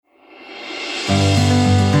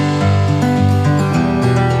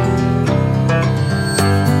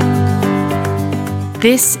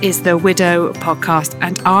This is the Widow Podcast,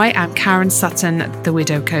 and I am Karen Sutton, the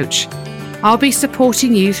Widow Coach. I'll be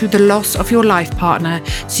supporting you through the loss of your life partner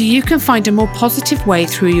so you can find a more positive way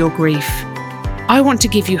through your grief. I want to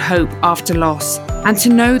give you hope after loss and to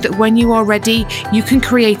know that when you are ready, you can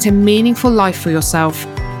create a meaningful life for yourself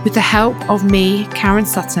with the help of me, Karen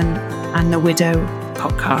Sutton, and the Widow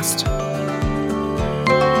Podcast.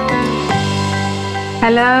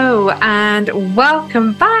 Hello and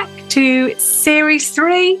welcome back to Series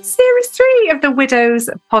 3 of the Widows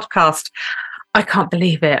Podcast. I can't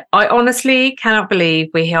believe it. I honestly cannot believe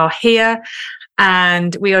we are here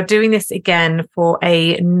and we are doing this again for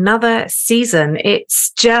another season.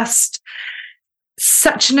 It's just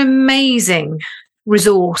such an amazing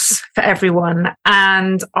resource for everyone,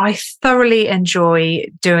 and I thoroughly enjoy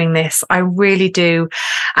doing this. I really do.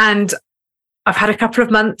 And I've had a couple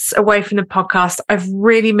of months away from the podcast. I've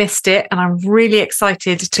really missed it and I'm really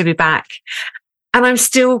excited to be back. And I'm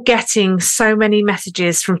still getting so many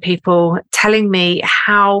messages from people telling me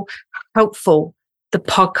how helpful the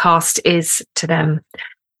podcast is to them.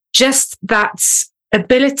 Just that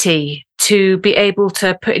ability to be able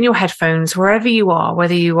to put in your headphones wherever you are,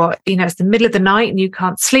 whether you are, it's the middle of the night and you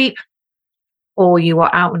can't sleep, or you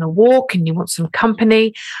are out on a walk and you want some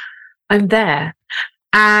company. I'm there.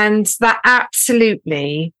 And that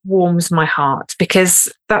absolutely warms my heart,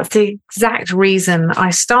 because that's the exact reason I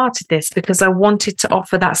started this, because I wanted to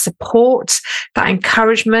offer that support, that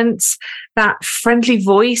encouragement, that friendly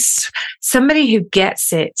voice, somebody who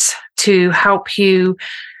gets it, to help you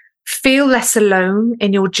feel less alone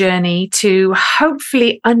in your journey, to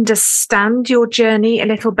hopefully understand your journey a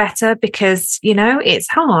little better, because, it's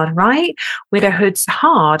hard, right? Widowhood's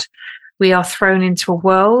hard. We are thrown into a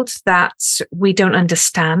world that we don't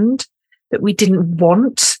understand, that we didn't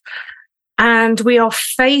want. And we are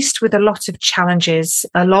faced with a lot of challenges,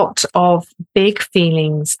 a lot of big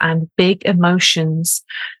feelings and big emotions.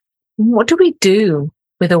 What do we do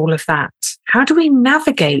with all of that? How do we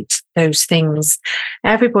navigate those things?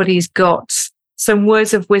 Everybody's got some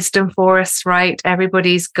words of wisdom for us, right?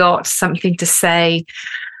 Everybody's got something to say,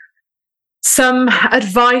 some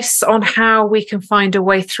advice on how we can find a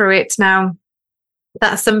way through it. Now,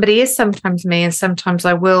 that somebody is sometimes me, and sometimes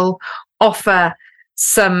I will offer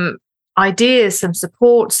some ideas, some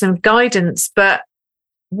support, some guidance. But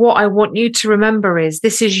what I want you to remember is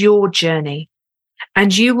this is your journey,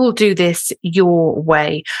 and you will do this your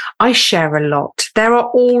way. I share a lot. There are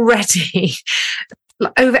already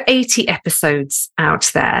over 80 episodes out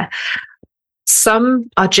there. Some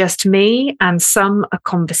are just me, and some are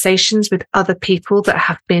conversations with other people that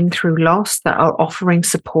have been through loss, that are offering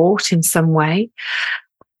support in some way.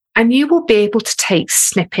 And you will be able to take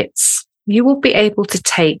snippets. You will be able to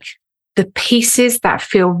take the pieces that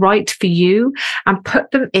feel right for you and put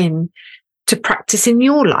them in to practice in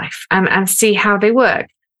your life and see how they work.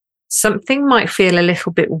 Something might feel a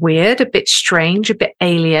little bit weird, a bit strange, a bit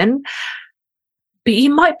alien, but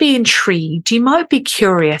you might be intrigued, you might be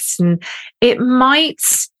curious, and it might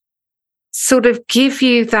sort of give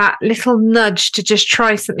you that little nudge to just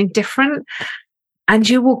try something different, and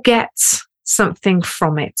you will get something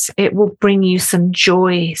from it. It will bring you some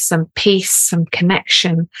joy, some peace, some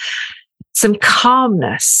connection, some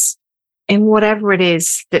calmness in whatever it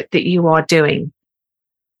is that you are doing.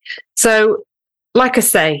 So, like I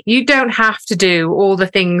say, you don't have to do all the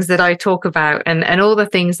things that I talk about and all the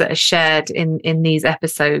things that are shared in these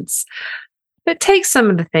episodes, but take some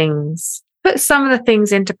of the things, put some of the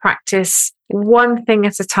things into practice, one thing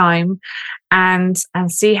at a time, and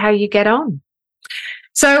see how you get on.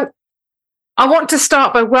 So I want to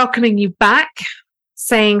start by welcoming you back,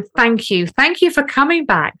 saying thank you. Thank you for coming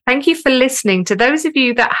back. Thank you for listening. To those of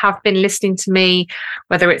you that have been listening to me,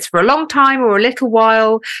 whether it's for a long time or a little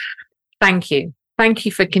while, thank you. Thank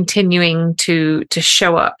you for continuing to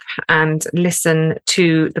show up and listen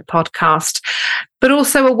to the podcast. But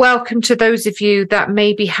also a welcome to those of you that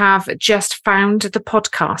maybe have just found the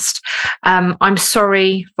podcast. I'm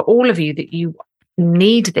sorry for all of you that you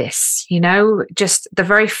need this. Just the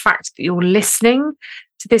very fact that you're listening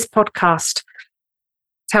to this podcast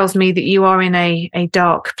tells me that you are in a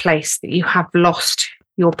dark place, that you have lost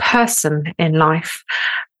your person in life.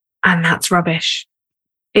 And that's rubbish.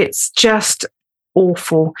 It's just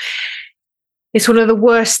awful. It's one of the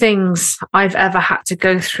worst things I've ever had to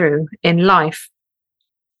go through in life.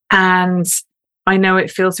 And I know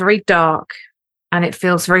it feels very dark and it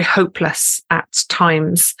feels very hopeless at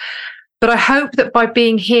times. But I hope that by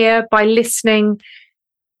being here, by listening,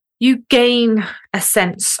 you gain a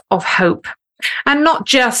sense of hope. And not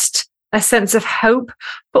just a sense of hope,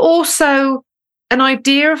 but also an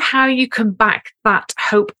idea of how you can back that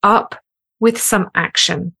hope up with some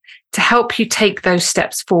action to help you take those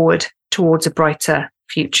steps forward towards a brighter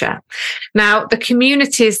future. Now, the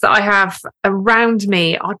communities that I have around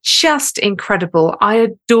me are just incredible. I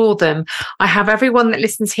adore them. I have everyone that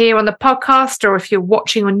listens here on the podcast, or if you're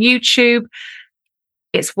watching on YouTube,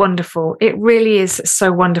 it's wonderful. It really is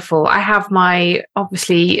so wonderful. I have my,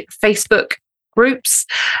 obviously, Facebook groups,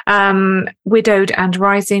 Widowed and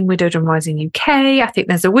Rising UK. I think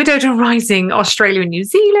there's a Widowed and Rising Australia and New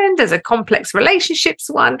Zealand. There's a complex relationships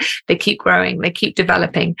one. They keep growing, they keep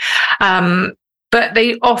developing. But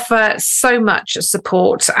they offer so much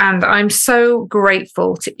support, and I'm so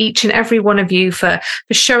grateful to each and every one of you for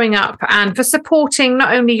showing up and for supporting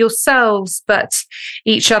not only yourselves, but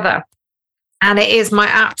each other. And it is my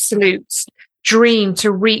absolute dream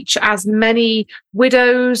to reach as many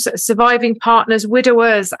widows, surviving partners,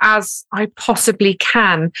 widowers as I possibly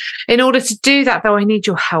can. In order to do that, though, I need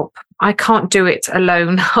your help. I can't do it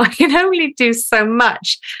alone. I can only do so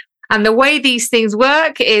much. And the way these things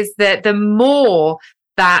work is that the more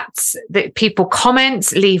that people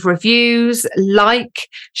comment, leave reviews, like,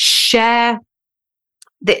 share,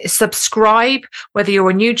 subscribe, whether you're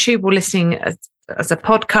on YouTube or listening as a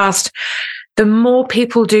podcast, the more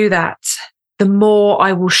people do that, the more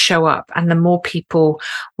I will show up, and the more people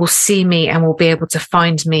will see me and will be able to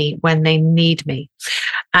find me when they need me.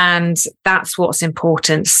 And that's what's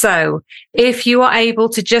important. So if you are able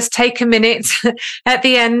to just take a minute at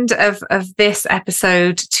the end of this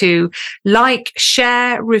episode to like,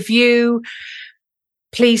 share, review,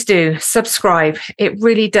 please do subscribe. It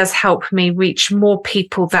really does help me reach more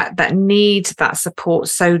people that need that support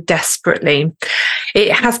so desperately.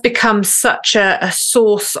 It has become such a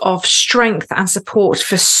source of strength and support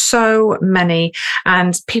for so many,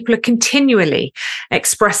 and people are continually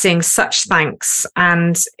expressing such thanks.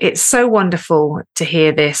 And it's so wonderful to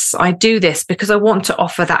hear this. I do this because I want to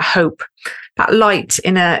offer that hope, that light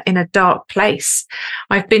in a dark place.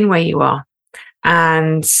 I've been where you are.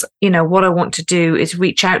 And, what I want to do is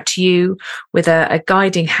reach out to you with a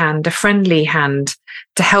guiding hand, a friendly hand,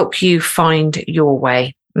 to help you find your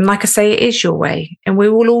way. And like I say, it is your way. And we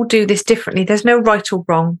will all do this differently. There's no right or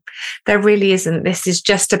wrong. There really isn't. This is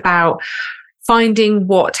just about finding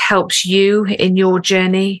what helps you in your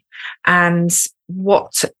journey and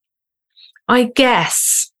what, I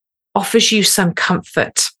guess, offers you some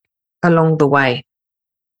comfort along the way.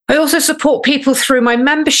 I also support people through my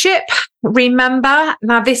membership. Remember,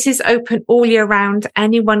 now this is open all year round.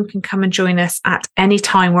 Anyone can come and join us at any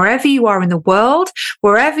time, wherever you are in the world,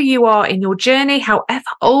 wherever you are in your journey, however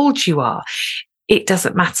old you are. It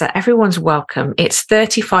doesn't matter. Everyone's welcome. It's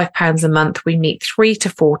 £35 a month. We meet 3 to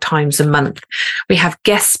 4 times a month. We have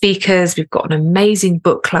guest speakers. We've got an amazing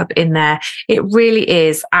book club in there. It really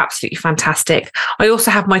is absolutely fantastic. I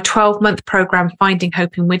also have my 12-month program, Finding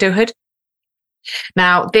Hope in Widowhood.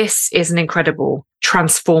 Now, this is an incredible,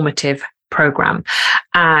 transformative program.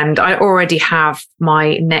 And I already have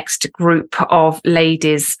my next group of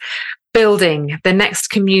ladies building the next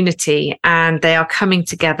community, and they are coming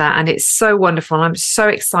together, and it's so wonderful. I'm so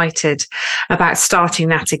excited about starting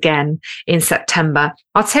that again in September.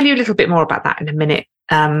 I'll tell you a little bit more about that in a minute,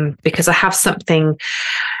 because I have something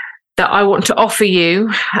that I want to offer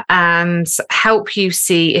you and help you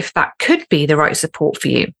see if that could be the right support for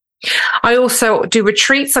you. I also do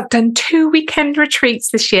retreats. I've done 2 weekend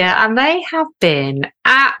retreats this year, and they have been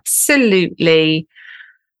absolutely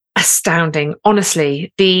astounding.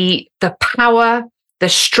 Honestly, the power, the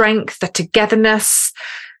strength, the togetherness,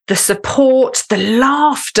 the support, the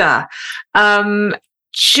laughter,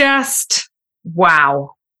 just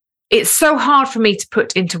wow. It's so hard for me to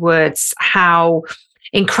put into words how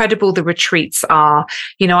incredible the retreats are.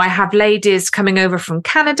 I have ladies coming over from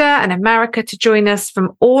Canada and America to join us,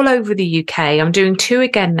 from all over the UK. I'm doing 2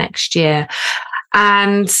 again next year.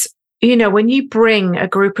 And, when you bring a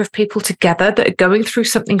group of people together that are going through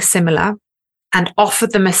something similar and offer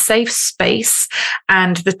them a safe space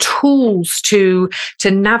and the tools to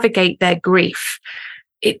navigate their grief,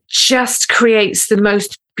 it just creates the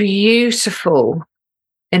most beautiful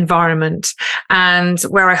environment. And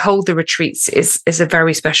where I hold the retreats is a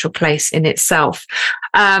very special place in itself.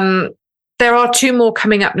 There are 2 more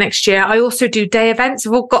coming up next year. I also do day events.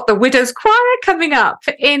 We've all got the Widows Choir coming up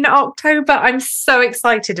in October. I'm so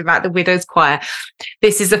excited about the Widows Choir.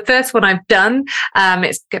 This is the first one I've done.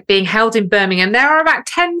 It's being held in Birmingham. There are about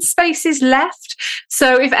 10 spaces left.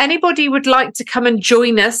 So if anybody would like to come and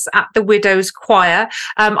join us at the Widows Choir,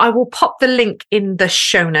 I will pop the link in the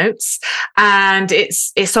show notes, and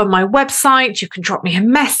it's on my website. You can drop me a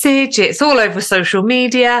message. It's all over social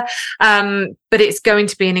media. But it's going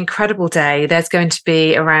to be an incredible day. There's going to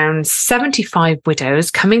be around 75 widows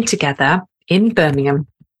coming together in Birmingham.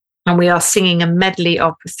 And we are singing a medley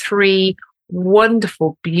of 3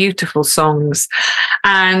 wonderful, beautiful songs.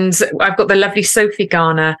 And I've got the lovely Sophie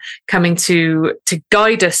Garner coming to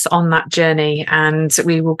guide us on that journey. And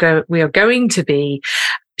we are going to be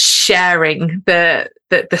sharing the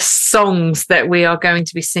songs that we are going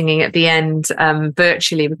to be singing at the end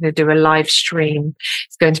virtually. We're going to do a live stream.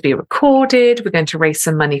 It's going to be recorded. We're going to raise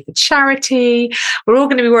some money for charity. We're all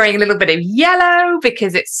going to be wearing a little bit of yellow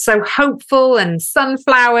because it's so hopeful, and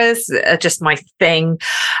sunflowers are just my thing.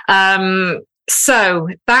 So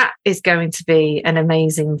that is going to be an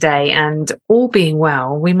amazing day, and all being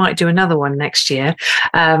well, we might do another one next year.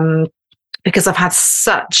 Because I've had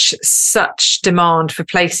such demand for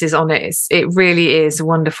places on it. It really is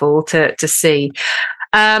wonderful to see.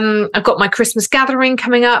 I've got my Christmas gathering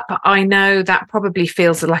coming up. I know that probably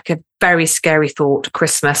feels like a very scary thought,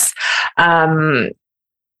 Christmas. But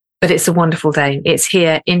it's a wonderful day. It's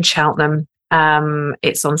here in Cheltenham.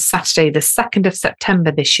 It's on Saturday, the 2nd of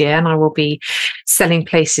September this year, and I will be selling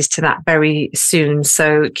places to that very soon.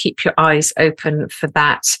 So keep your eyes open for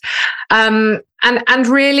that. And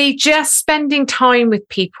really just spending time with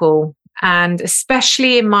people, and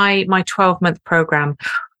especially in my 12-month program,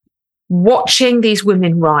 watching these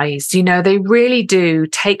women rise. They really do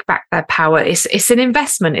take back their power. It's an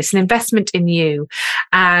investment. It's an investment in you.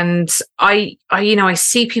 And I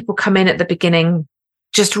see people come in at the beginning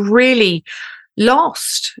just really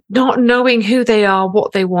lost, not knowing who they are,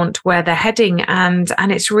 what they want, where they're heading. And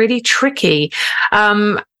it's really tricky.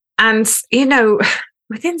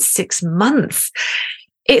 Within 6 months,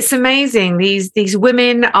 it's amazing. These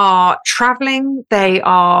women are traveling. They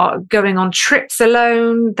are going on trips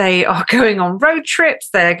alone. They are going on road trips.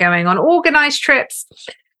 They're going on organized trips.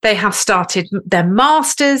 They have started their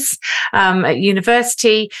masters at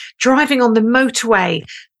university, driving on the motorway.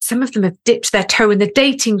 Some of them have dipped their toe in the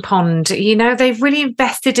dating pond. They've really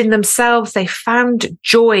invested in themselves. They've found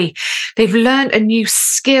joy. They've learned a new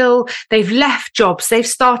skill. They've left jobs. They've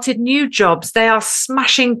started new jobs. They are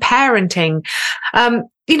smashing parenting.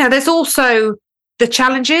 There's also the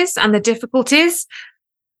challenges and the difficulties,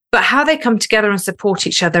 but how they come together and support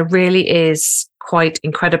each other really is quite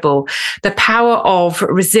incredible. The power of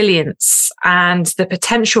resilience and the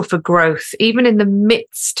potential for growth, even in the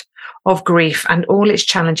midst of grief and all its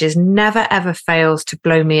challenges, never ever fails to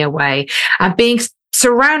blow me away. And being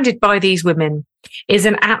surrounded by these women is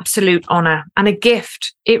an absolute honor and a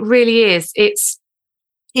gift. It really is.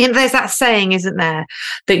 There's that saying, isn't there,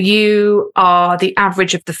 that you are the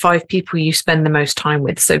average of the 5 people you spend the most time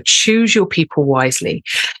with. So choose your people wisely.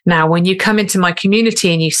 Now, when you come into my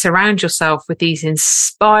community and you surround yourself with these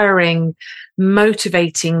inspiring,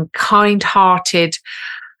 motivating, kind-hearted,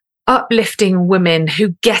 uplifting women who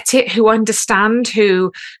get it, who understand,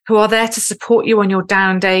 who are there to support you on your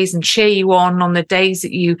down days and cheer you on the days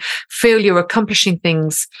that you feel you're accomplishing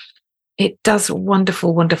things, it does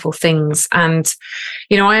wonderful, wonderful things. And,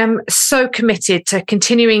 I am so committed to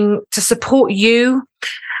continuing to support you.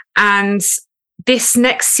 And this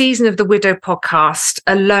next season of the Widow podcast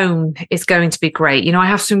alone is going to be great. I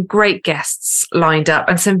have some great guests lined up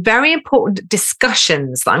and some very important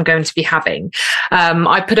discussions that I'm going to be having.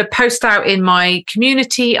 I put a post out in my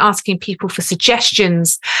community asking people for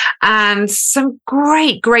suggestions, and some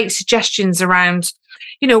great suggestions around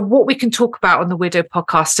what we can talk about on the Widow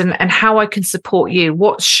podcast and how I can support you.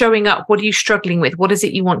 What's showing up? What are you struggling with? What is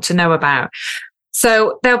it you want to know about?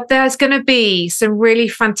 So there's going to be some really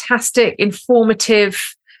fantastic, informative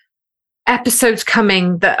episodes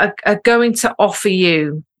coming that are going to offer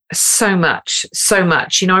you so much.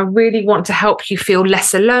 I really want to help you feel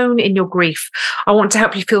less alone in your grief. I want to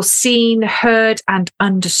help you feel seen, heard, and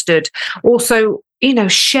understood. Also,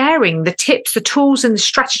 sharing the tips, the tools, and the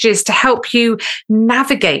strategies to help you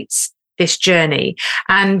navigate this journey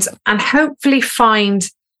and hopefully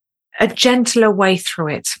find a gentler way through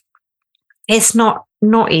it. It's not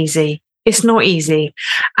easy. It's not easy.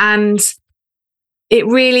 And it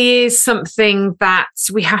really is something that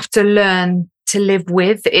we have to learn to live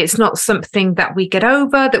with. It's not something that we get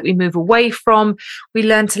over, that we move away from. We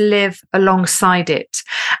learn to live alongside it.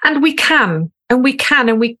 And we can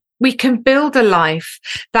build a life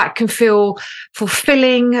that can feel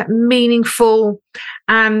fulfilling, meaningful,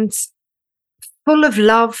 and full of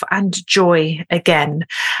love and joy again.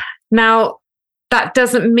 Now, that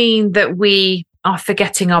doesn't mean that we are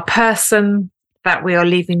forgetting our person, that we are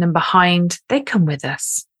leaving them behind. They come with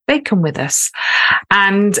us.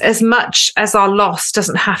 And as much as our loss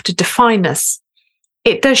doesn't have to define us,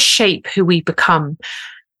 it does shape who we become.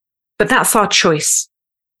 But that's our choice.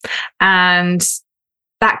 And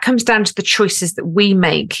that comes down to the choices that we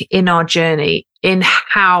make in our journey, in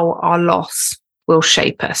how our loss will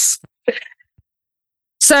shape us.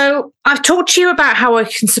 So I've talked to you about how I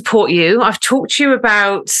can support you. I've talked to you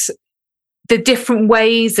about the different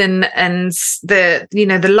ways and the,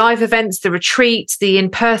 the live events, the retreats, the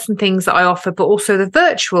in-person things that I offer, but also the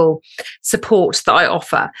virtual support that I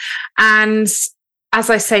offer. And as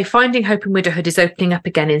I say, Finding Hope in Widowhood is opening up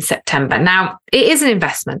again in September. Now, it is an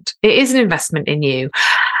investment. It is an investment in you.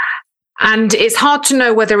 And it's hard to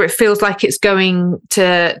know whether it feels like it's going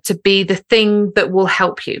to be the thing that will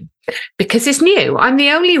help you, because it's new. I'm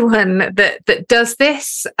the only one that does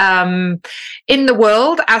this in the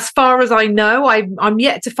world. As far as I know, I'm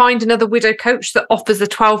yet to find another widow coach that offers a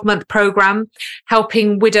 12-month program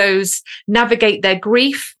helping widows navigate their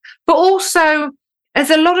grief, but also there's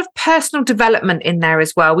a lot of personal development in there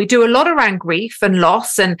as well. We do a lot around grief and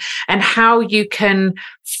loss and how you can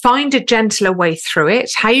find a gentler way through it,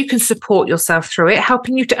 how you can support yourself through it,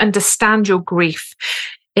 helping you to understand your grief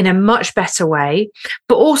in a much better way,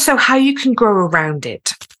 but also how you can grow around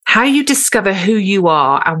it, how you discover who you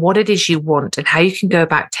are and what it is you want, and how you can go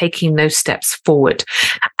about taking those steps forward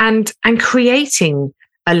and creating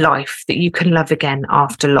a life that you can love again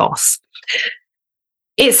after loss.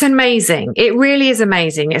 It's amazing. It really is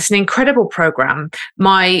amazing. It's an incredible program.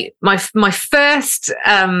 My first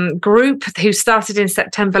group, who started in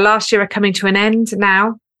September last year, are coming to an end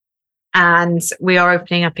now. And we are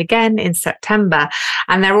opening up again in September.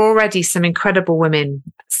 And there are already some incredible women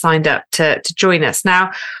signed up to join us.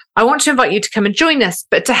 Now, I want to invite you to come and join us.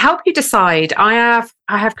 But to help you decide, I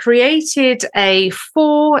have created a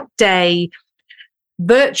 4-day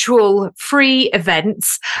virtual free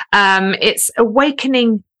events. It's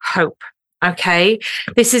Awakening Hope. Okay.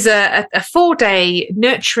 This is a 4-day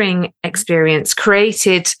nurturing experience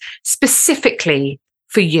created specifically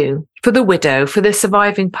for you, for the widow, for the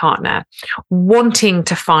surviving partner, wanting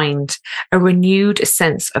to find a renewed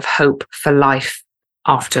sense of hope for life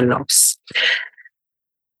after loss.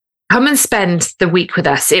 Come and spend the week with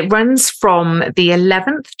us. It runs from the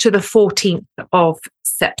 11th to the 14th of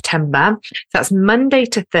September. That's Monday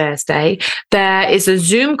to Thursday. There is a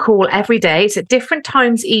Zoom call every day. It's at different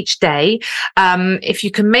times each day. If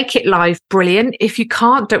you can make it live, brilliant. If you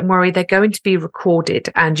can't, don't worry. They're going to be recorded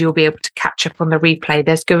and you'll be able to catch up on the replay.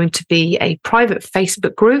 There's going to be a private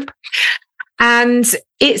Facebook group. And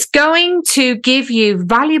it's going to give you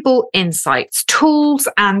valuable insights, tools,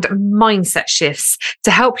 and mindset shifts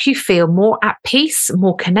to help you feel more at peace,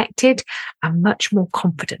 more connected, and much more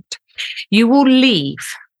confident. You will leave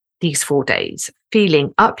these 4 days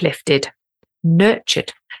feeling uplifted,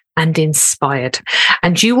 nurtured, and inspired.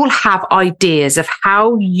 And you will have ideas of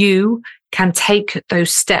how you can take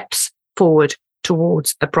those steps forward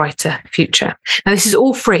towards a brighter future. Now, this is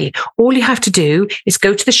all free. All you have to do is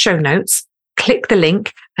go to the show notes, click the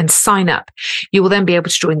link and sign up. You will then be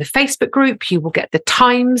able to join the Facebook group. You will get the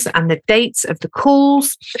times and the dates of the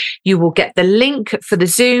calls. You will get the link for the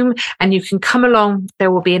Zoom and you can come along.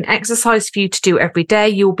 There will be an exercise for you to do every day.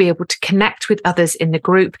 You'll be able to connect with others in the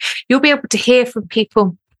group. You'll be able to hear from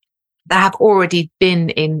people that have already been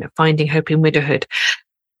in Finding Hope in Widowhood.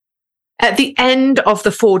 At the end of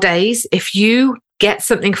the 4 days, if you get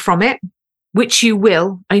something from it, which you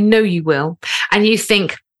will, I know you will, and you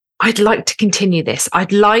think, I'd like to continue this.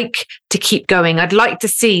 I'd like to keep going. I'd like to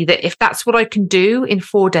see that if that's what I can do in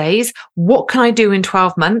 4 days, what can I do in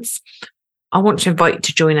 12 months? I want to invite you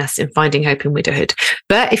to join us in Finding Hope in Widowhood.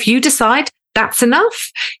 But if you decide that's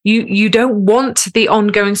enough, you don't want the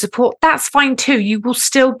ongoing support, that's fine too. You will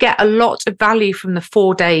still get a lot of value from the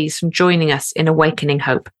 4 days from joining us in Awakening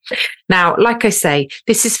Hope. Now, like I say,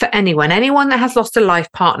 this is for anyone that has lost a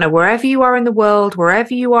life partner, wherever you are in the world,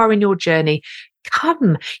 wherever you are in your journey.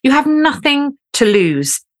 Come, you have nothing to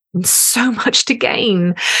lose and so much to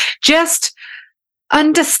gain. Just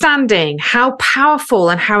understanding how powerful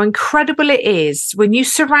and how incredible it is when you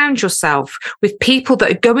surround yourself with people that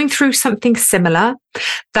are going through something similar,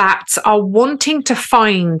 that are wanting to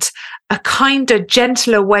find a kinder,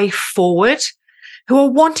 gentler way forward, who are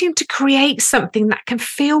wanting to create something that can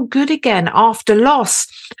feel good again after loss,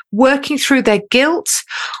 working through their guilt,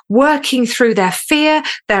 working through their fear,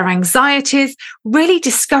 their anxieties, really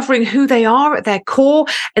discovering who they are at their core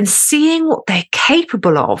and seeing what they're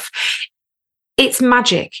capable of. It's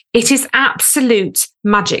magic. It is absolute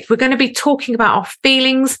magic. We're going to be talking about our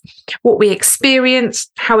feelings, what we experience,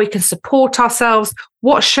 how we can support ourselves,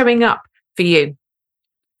 what's showing up for you.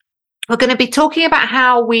 We're going to be talking about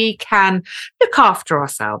how we can look after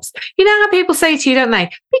ourselves. You know how people say to you, don't they?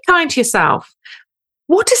 Be kind to yourself.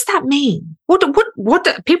 What does that mean? What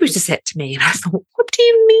people used to say it to me, and I thought, what do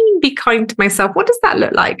you mean be kind to myself. What does that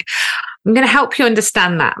look like? I'm going to help you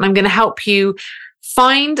understand that. And I'm going to help you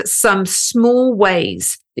find some small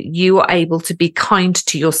ways that you are able to be kind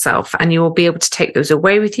to yourself, and you will be able to take those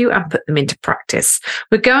away with you and put them into practice.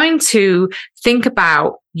 We're going to think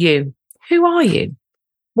about you. Who are you?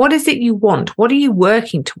 What is it you want? What are you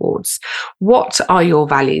working towards? What are your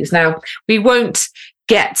values? Now, we won't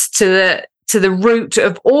get to the root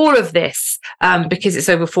of all of this because it's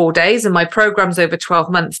over 4 days and my program's over 12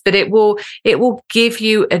 months, but it will give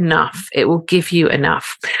you enough. It will give you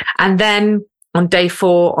enough. And then on day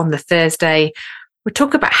 4, on the Thursday, we'll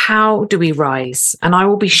talk about how do we rise? And I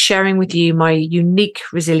will be sharing with you my unique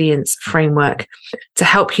resilience framework to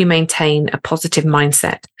help you maintain a positive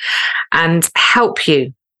mindset and help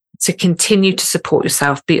you to continue to support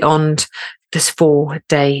yourself beyond this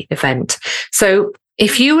 4-day event. So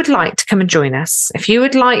if you would like to come and join us, if you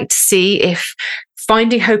would like to see if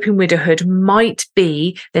finding hope in widowhood might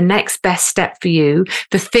be the next best step for you,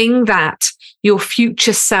 the thing that your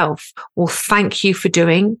future self will thank you for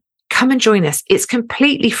doing, come and join us. It's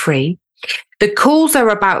completely free. The calls are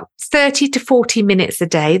about 30 to 40 minutes a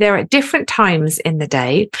day. They're at different times in the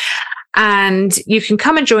day. And you can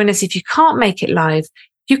come and join us. If you can't make it live,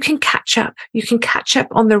 you can catch up. You can catch up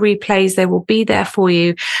on the replays. They will be there for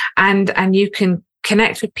you. And you can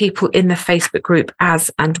connect with people in the Facebook group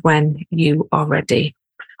as and when you are ready.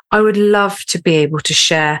 I would love to be able to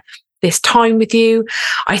share this time with you.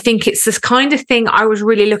 I think it's this kind of thing I was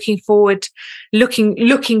really looking for,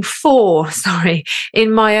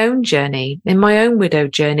 in my own journey, in my own widow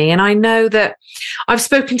journey. And I know that I've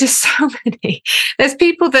spoken to so many. There's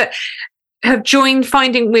people that have joined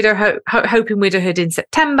Finding Hope in Widowhood in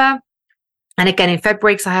September. And again in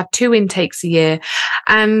February, because I have 2 intakes a year.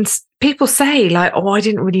 And people say like, oh, I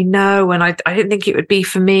didn't really know. And I didn't think it would be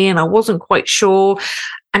for me. And I wasn't quite sure.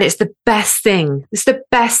 And it's the best thing. It's the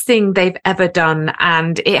best thing they've ever done.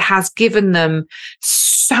 And it has given them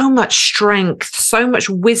so much strength, so much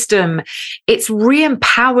wisdom. It's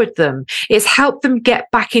re-empowered them. It's helped them get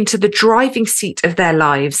back into the driving seat of their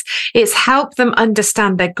lives. It's helped them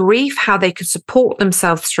understand their grief, how they can support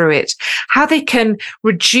themselves through it, how they can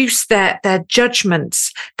reduce their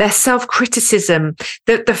judgments, their self-criticism,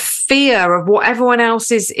 the fear of what everyone else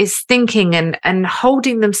is thinking and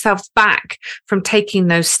holding themselves back from taking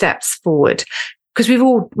those steps forward, because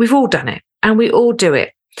we've all done it and we all do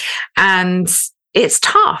it, and it's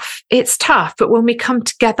tough, but when we come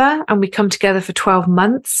together and we come together for 12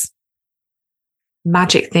 months,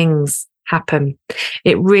 magic things happen.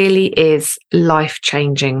 It really is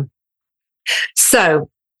life-changing. So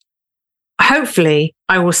hopefully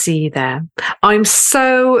I will see you there. I'm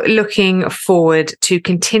so looking forward to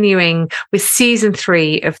continuing with season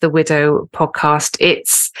 3 of the Widow podcast.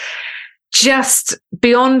 It's just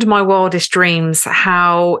beyond my wildest dreams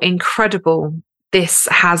how incredible this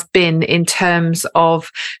has been in terms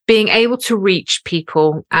of being able to reach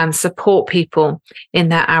people and support people in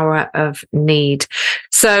their hour of need.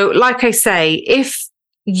 So, like I say, if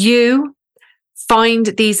you find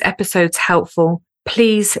these episodes helpful,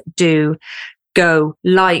 please do go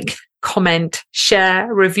like, comment,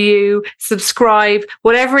 share, review, subscribe,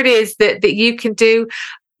 whatever it is that you can do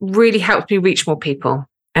really helps me reach more people.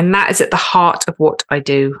 And that is at the heart of what I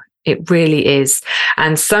do. It really is.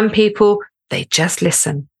 And some people, they just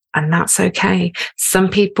listen, and that's okay. Some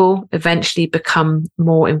people eventually become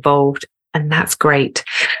more involved, and that's great.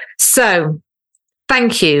 So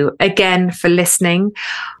thank you again for listening.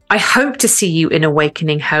 I hope to see you in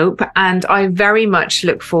Awakening Hope, and I very much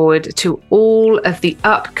look forward to all of the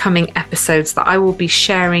upcoming episodes that I will be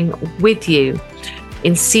sharing with you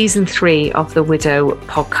in season 3 of the Widow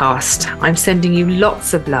podcast. I'm sending you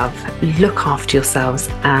lots of love. Look after yourselves,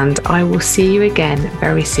 and I will see you again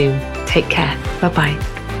very soon. Take care. Bye-bye.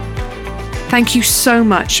 Thank you so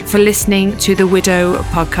much for listening to the Widow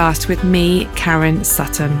podcast with me, Karen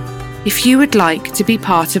Sutton. If you would like to be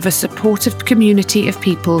part of a supportive community of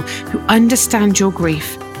people who understand your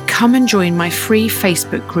grief, come and join my free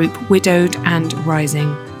Facebook group, Widowed and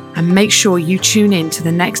Rising. And make sure you tune in to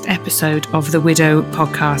the next episode of the Widow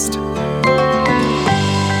podcast.